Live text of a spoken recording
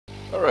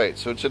Alright,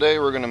 so today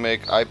we're going to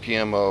make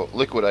IPMO,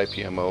 liquid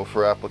IPMO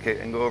for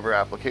and go over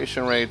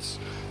application rates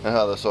and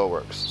how this all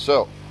works.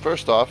 So,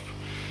 first off,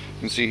 you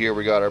can see here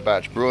we got our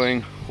batch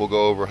brewing. We'll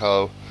go over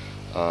how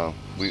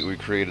we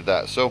created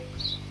that. So,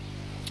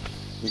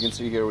 you can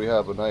see here we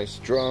have a nice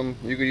drum.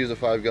 You could use a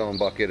 5-gallon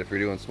bucket if you're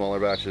doing smaller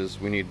batches.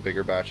 We need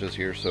bigger batches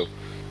here, so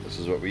this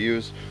is what we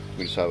use.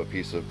 We just have a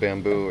piece of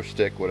bamboo or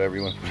stick, whatever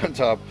you want to put on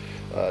top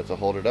to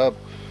hold it up.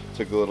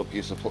 Took a little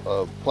piece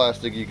of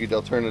plastic. You could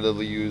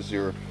alternatively use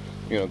your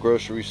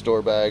grocery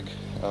store bag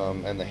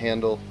and the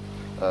handle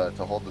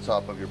to hold the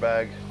top of your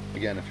bag.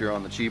 Again, if you're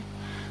on the cheap,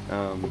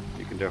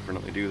 you can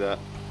definitely do that.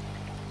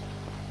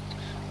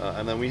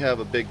 And then we have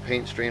a big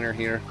paint strainer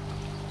here.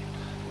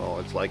 Well,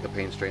 it's like a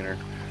paint strainer,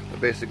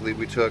 but basically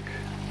we took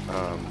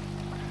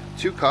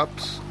 2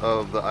 cups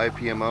of the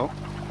IPMO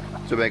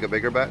to make a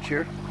bigger batch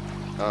here.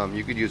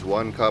 You could use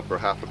 1 cup or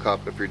half a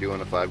cup if you're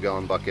doing a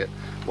 5-gallon bucket.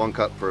 1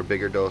 cup for a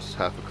bigger dose,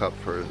 half a cup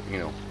for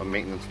a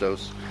maintenance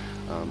dose.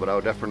 But I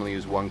would definitely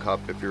use 1 cup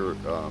if you're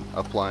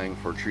applying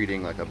for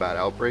treating like a bad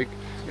outbreak.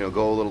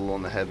 Go a little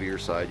on the heavier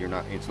side.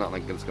 It's not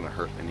like it's going to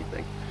hurt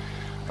anything.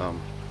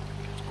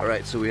 All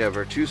right, so we have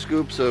our 2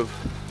 scoops of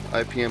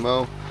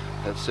IPMO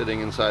that's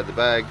sitting inside the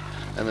bag,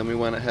 and then we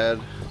went ahead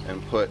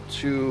and put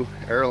 2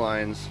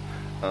 airlines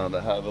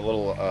that have a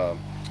little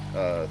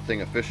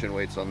thing of fission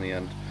weights on the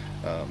end.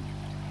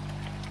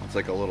 It's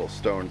like a little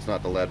stone. It's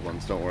not the lead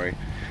ones, don't worry.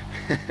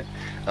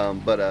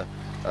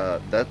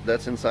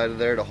 That's inside of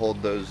there to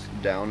hold those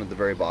down at the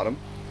very bottom,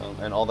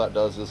 and all that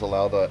does is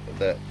allow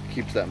that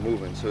keeps that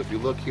moving. So if you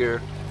look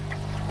here,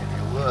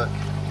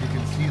 you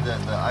can see that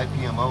the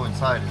IPMO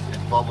inside is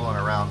bubbling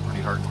around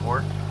pretty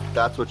hardcore.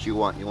 That's what you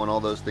want. You want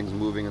all those things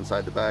moving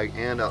inside the bag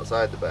and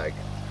outside the bag.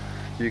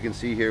 So you can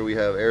see here we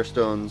have air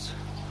stones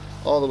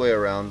all the way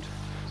around.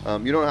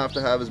 You don't have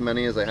to have as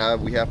many as I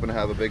have. We happen to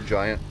have a big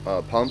giant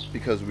pump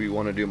because we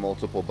want to do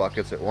multiple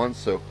buckets at once,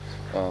 so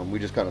we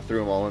just kind of threw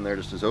them all in there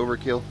just as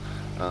overkill.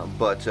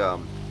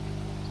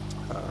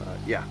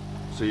 Yeah,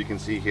 so you can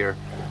see here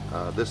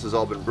this has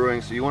all been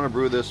brewing. So you want to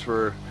brew this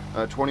for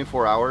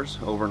 24 hours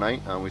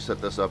overnight. We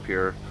set this up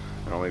here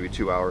maybe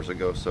 2 hours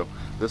ago, so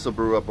this will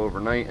brew up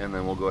overnight, and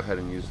then we'll go ahead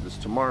and use this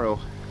tomorrow.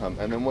 And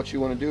then what you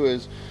want to do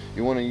is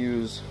you want to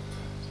use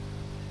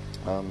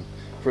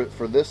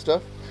for this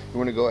stuff, you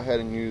want to go ahead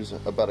and use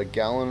about 1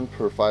 gallon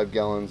per 5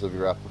 gallons of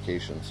your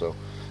application. So,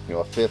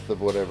 a fifth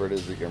of whatever it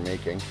is that you're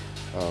making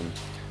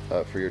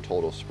for your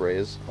total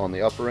sprays on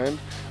the upper end.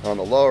 On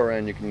the lower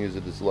end, you can use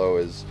it as low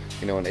as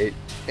an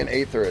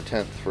eighth or a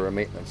tenth for a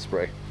maintenance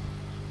spray.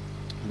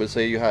 But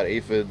say you had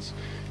aphids,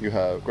 you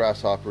have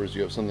grasshoppers,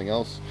 you have something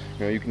else,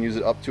 you can use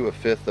it up to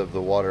 1/5 of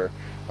the water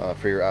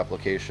for your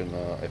application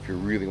if you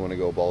really want to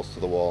go balls to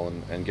the wall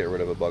and get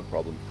rid of a bug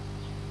problem.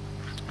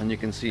 And you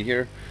can see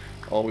here,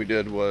 all we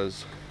did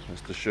was,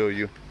 just to show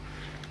you,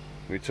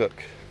 we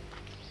took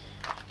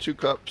 2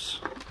 cups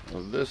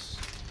of this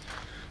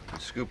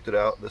and scooped it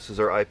out. This is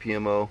our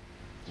IPMO.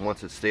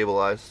 Once it's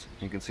stabilized,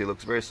 you can see it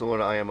looks very similar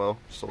to IMO,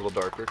 just a little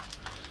darker.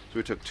 So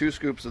we took 2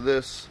 scoops of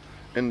this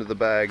into the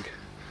bag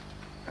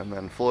and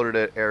then floated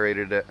it,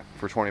 aerated it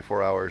for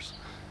 24 hours,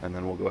 and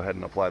then we'll go ahead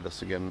and apply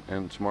this again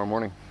tomorrow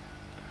morning.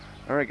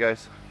 Alright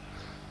guys,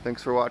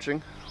 thanks for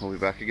watching. We'll be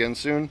back again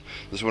soon.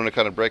 Just want to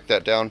kind of break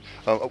that down.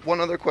 One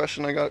other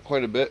question I got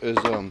quite a bit is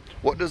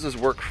what does this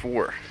work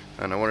for?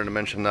 And I wanted to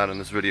mention that in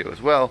this video as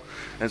well,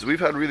 as we've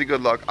had really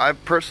good luck.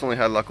 I've personally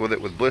had luck with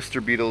it with blister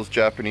beetles,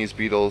 Japanese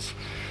beetles,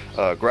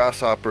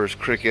 grasshoppers,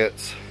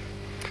 crickets,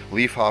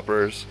 leaf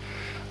hoppers.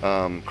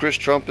 Chris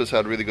Trump has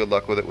had really good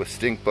luck with it with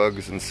stink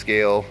bugs and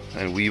scale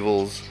and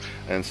weevils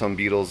and some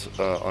beetles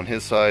on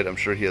his side. I'm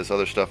sure he has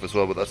other stuff as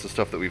well, but that's the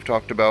stuff that we've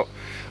talked about.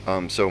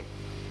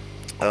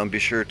 Be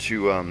sure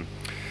to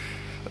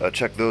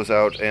check those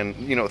out, and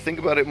think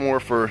about it more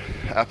for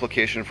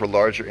application for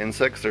larger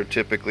insects. They're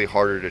typically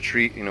harder to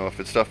treat. If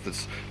it's stuff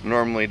that's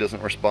normally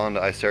doesn't respond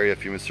to Eisteria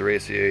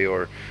fumiceraceae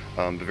or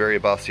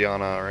Bavaria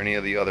bassiana or any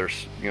of the other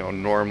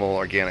normal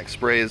organic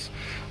sprays,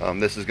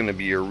 this is going to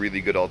be a really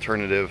good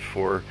alternative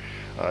for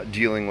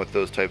dealing with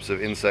those types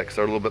of insects.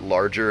 They're a little bit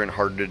larger and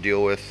harder to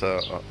deal with,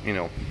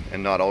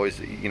 and not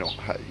always,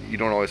 you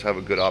don't always have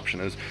a good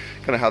option. Is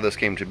kind of how this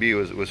came to be,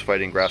 was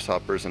fighting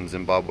grasshoppers in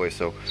Zimbabwe.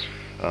 So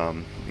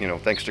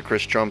thanks to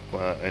Chris Trump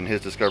and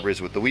his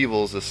discoveries with the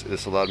weevils,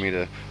 this allowed me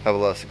to have a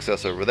lot of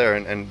success over there.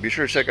 And be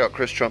sure to check out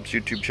Chris Trump's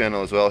YouTube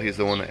channel as well. He's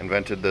the one that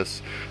invented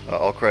this.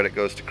 All credit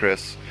goes to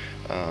Chris.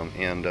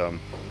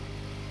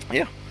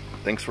 Yeah,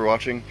 thanks for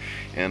watching,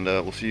 and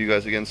we'll see you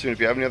guys again soon. If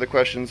you have any other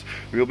questions,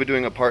 we'll be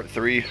doing a part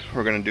 3.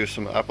 We're going to do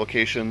some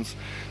applications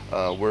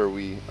where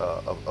we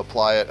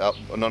apply it out,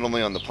 not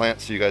only on the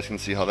plant so you guys can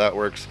see how that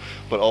works,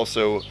 but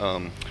also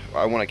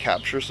I want to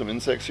capture some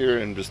insects here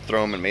and just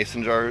throw them in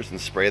mason jars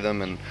and spray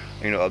them and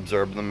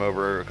absorb them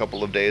over a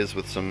couple of days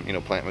with some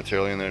plant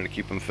material in there to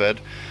keep them fed.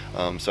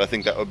 So I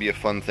think that would be a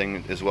fun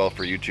thing as well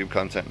for YouTube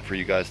content for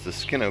you guys to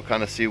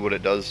kind of see what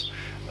it does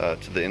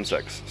to the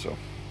insects. So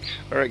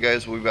alright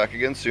guys, we'll be back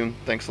again soon.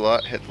 Thanks a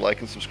lot. Hit the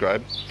like and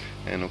subscribe,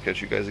 and we'll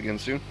catch you guys again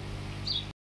soon.